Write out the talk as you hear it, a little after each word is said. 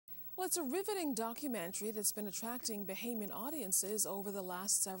Well, it's a riveting documentary that's been attracting Bahamian audiences over the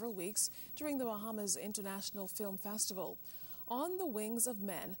last several weeks during the Bahamas International Film Festival. On the Wings of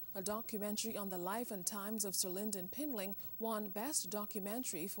Men, a documentary on the life and times of Sir Lynden won Best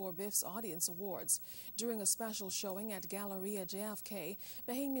Documentary for BIF's Audience Awards. During a special showing at Galleria JFK,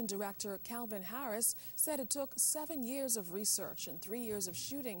 Bahamian director Calvin Harris said it took 7 years of research and 3 years of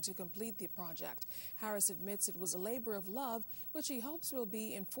shooting to complete the project. Harris admits it was a labor of love, which he hopes will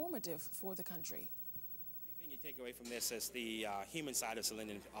be informative for the country. You take away from this is the human side of Sir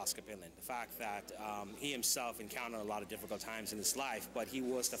Lynden Oscar Pinland. The fact that he himself encountered a lot of difficult times in his life, but he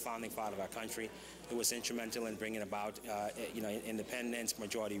was the founding father of our country. He was instrumental in bringing about independence,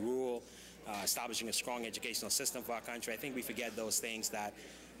 majority rule, establishing a strong educational system for our country. I think we forget those things that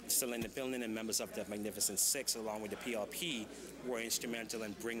Sir Lynden Pinland and members of the Magnificent Six, along with the PLP, were instrumental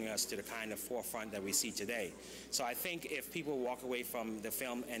in bringing us to the kind of forefront that we see today. So I think if people walk away from the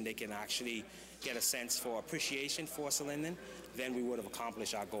film and they can actually get a sense for appreciation for Sir Lynden, then we would have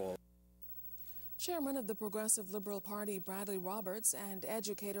accomplished our goal. Chairman of the Progressive Liberal Party, Bradley Roberts, and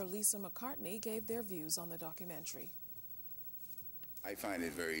educator Lisa McCartney gave their views on the documentary. I find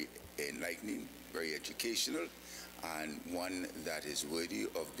it very enlightening, very educational, and one that is worthy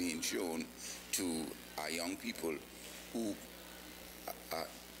of being shown to our young people who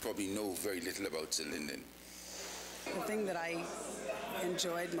probably know very little about Sir Lynden. The thing that I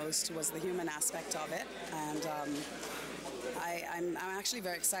enjoyed most was the human aspect of it, and I'm actually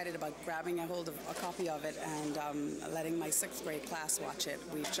very excited about grabbing a hold of a copy of it and letting my 6th grade class watch it.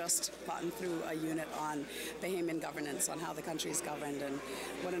 We've just gotten through a unit on Bahamian governance, on how the country is governed, and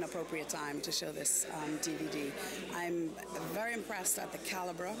what an appropriate time to show this DVD. I'm very impressed at the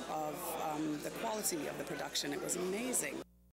caliber of the quality of the production. It was amazing.